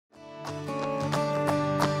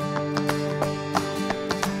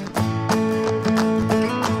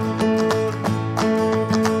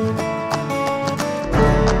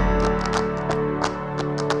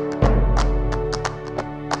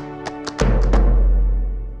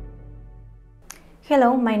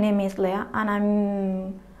Hello, my name is Lea and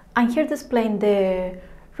I'm here to explain the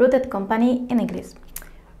Rooted company in English.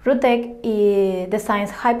 Rooted designs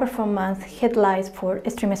high-performance headlights for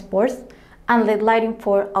extreme sports and LED lighting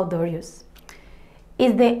for outdoor use.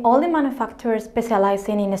 It's the only manufacturer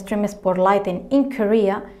specializing in extreme sport lighting in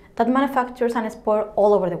Korea that manufactures and exports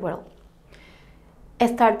all over the world.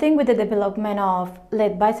 Starting with the development of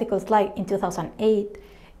LED bicycles like in 2008,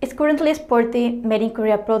 it's currently exporting made in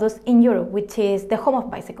Korea products in Europe, which is the home of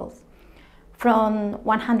bicycles. From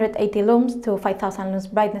 180 lums to 5,000 lums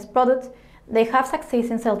brightness products, they have success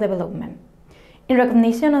in self-development. In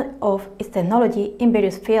recognition of its technology in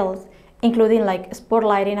various fields, including like sport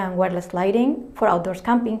lighting and wireless lighting for outdoors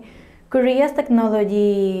camping, Korea's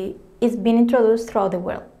technology is being introduced throughout the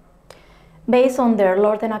world. Based on their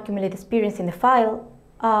large and accumulated experience in the field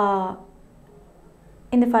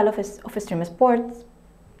of extreme sports,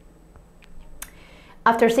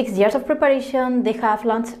 after 6 years of preparation, they have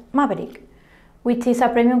launched Maverick, which is a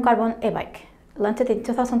premium carbon e-bike, launched in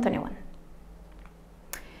 2021.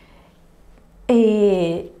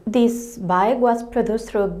 This bike was produced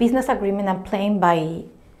through a business agreement and planned by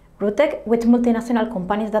Rooted with multinational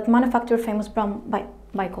companies that manufacture famous brand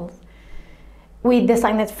bicycles. With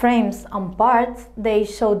designed frames and parts, they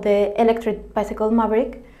show the electric bicycle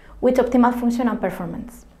Maverick with optimal function and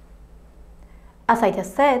performance. As I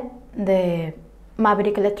just said, the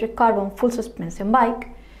Maverick electric carbon full suspension bike,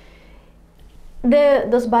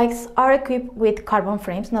 those bikes are equipped with carbon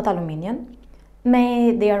frames, not aluminum.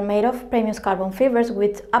 They are made of premium carbon fibers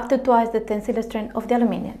with up to twice the tensile strength of the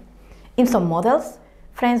aluminum. In some models,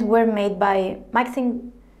 frames were made by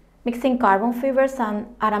mixing carbon fibers and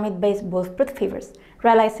aramid-based bulletproof fibers,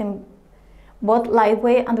 realizing both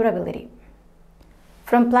lightweight and durability.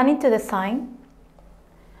 From planning to design,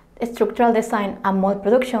 structural design and mold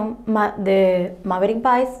production, the Maverick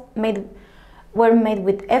bikes were made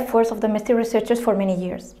with efforts of domestic researchers for many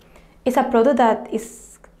years. It's a product that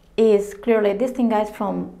is clearly distinguished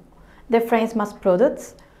from the frames mass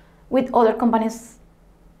products with other companies'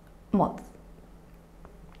 molds.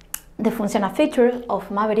 The functional feature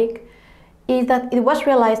of Maverick is that it was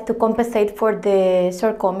realized to compensate for the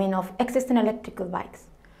shortcoming of existing electrical bikes,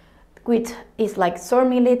 which is like sore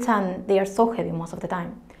millets and they are so heavy most of the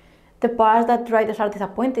time. The parts that riders are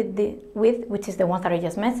disappointed with, which is the ones that I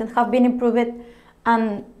just mentioned, have been improved,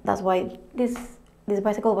 and that's why this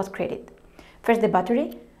bicycle was created. First, the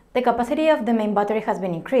battery. The capacity of the main battery has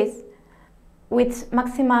been increased, which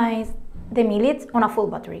maximizes the millets on a full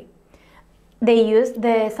battery. They use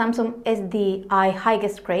the Samsung SDI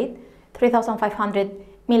highest grade, 3500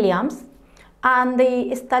 milliamps, and they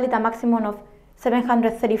install it a maximum of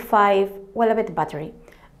 735 well-weighted battery,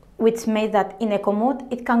 which means that in eco mode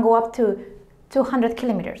it can go up to 200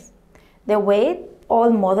 kilometers. The weight,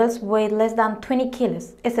 all models weigh less than 20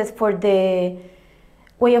 kilos, except for the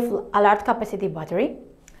weight of a large capacity battery.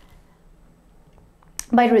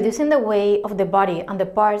 By reducing the weight of the body and the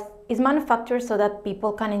parts, it's manufactured so that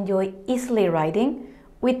people can enjoy easily riding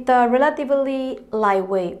with a relatively light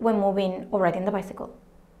weight when moving or riding the bicycle.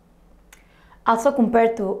 Also,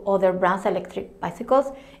 compared to other brands' electric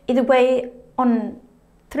bicycles, it weighs on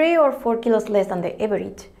 3 or 4 kilos less than the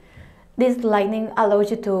average. This lighting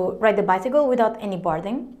allows you to ride the bicycle without any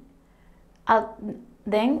burden.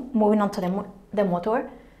 Then, moving on to the motor,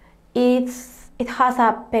 it has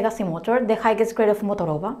a Pegasus motor, the highest grade of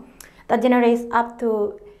Motorola, that generates up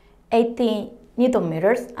to 80 Newton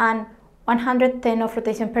meters and 110 of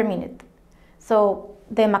rotation per minute. So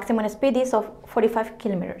the maximum speed is of 45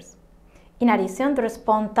 kilometers. In addition, the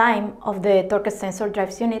response time of the torque sensor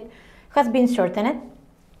drives unit has been shortened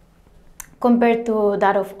compared to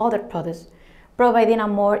that of other products, providing a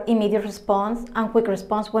more immediate response and quick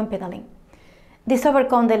response when pedaling. This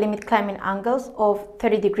overcomes the limit climbing angles of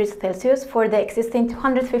 30 degrees Celsius for the existing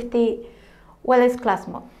 250 wheelers class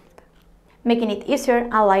mode, making it easier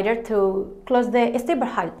and lighter to close the steeper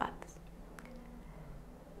hill paths.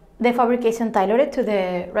 The fabrication tailored to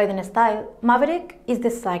the riding style, Maverick is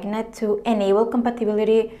designed to enable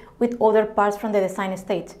compatibility with other parts from the design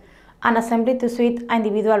stage and assembly to suit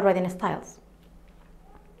individual riding styles.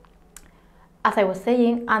 As I was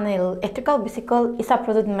saying, an electrical bicycle is a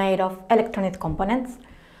product made of electronic components,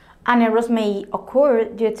 and errors may occur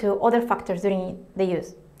due to other factors during the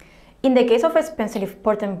use. In the case of expensive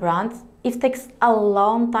important brands, it takes a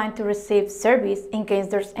long time to receive service in case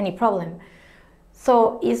there's any problem.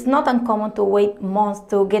 So it's not uncommon to wait months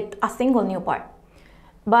to get a single new part.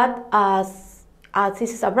 But as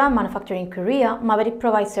this is a brand manufactured in Korea, Maverick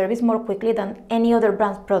provides service more quickly than any other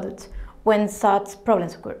brand's products when such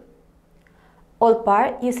problems occur. All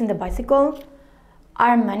parts used in the bicycle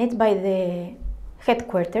are managed by the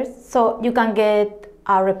headquarters, so you can get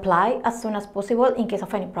a reply as soon as possible in case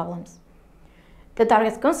of any problems. The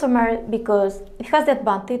target consumer, because it has the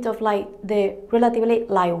advantage of the relatively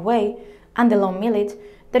lightweight and the low mileage,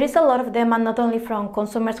 there is a lot of demand not only from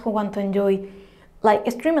consumers who want to enjoy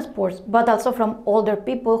extreme sports, but also from older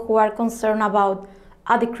people who are concerned about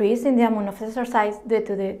a decrease in the amount of exercise due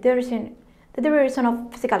to the duration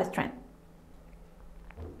of physical strength.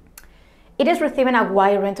 It is receiving a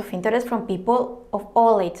wide range of interest from people of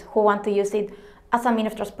all ages who want to use it as a means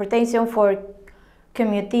of transportation for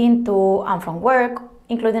commuting to and from work,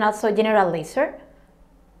 including also general leisure.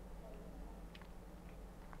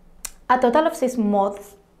 A total of 6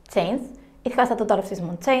 modes chains. It has a total of 6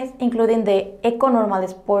 mode chains, including the Eco Normal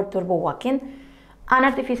Sport Turbo Walking and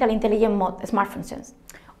Artificial Intelligent Mode Smart Functions,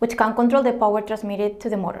 which can control the power transmitted to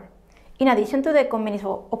the motor. In addition to the convenience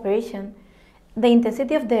of operation, the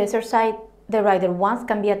intensity of the exercise the rider wants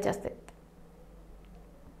can be adjusted.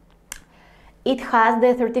 It has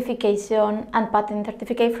the certification and patent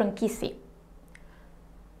certificate from KC.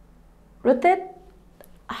 Rooted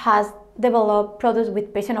has developed products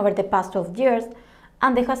with passion over the past 12 years,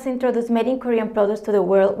 and they has introduced made in Korean products to the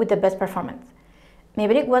world with the best performance.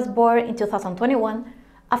 Maverick was born in 2021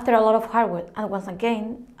 after a lot of hard work, and once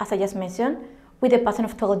again, as I just mentioned, with the passion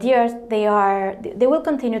of 12 years, they will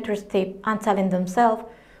continue to step and challenge themselves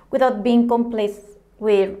without being complacent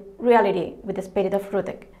with reality, with the spirit of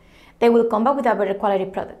Rooted. They will come back with a better quality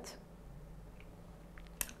product.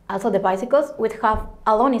 Also, the bicycles, which have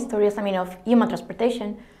a long history as a means of human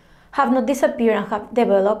transportation, have not disappeared and have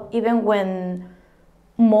developed even when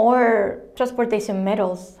more transportation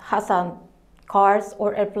methods, as cars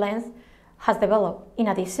or airplanes, has developed. In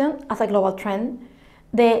addition, as a global trend,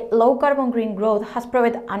 the low carbon green growth has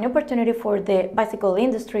provided an opportunity for the bicycle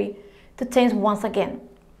industry to change once again.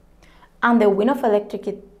 And the wind of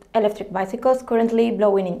electric bicycles currently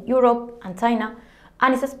blowing in Europe and China,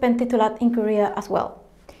 and is expected to land in Korea as well.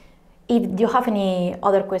 If you have any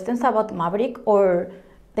other questions about Maverick or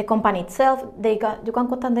the company itself, you can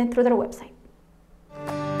contact them through their website.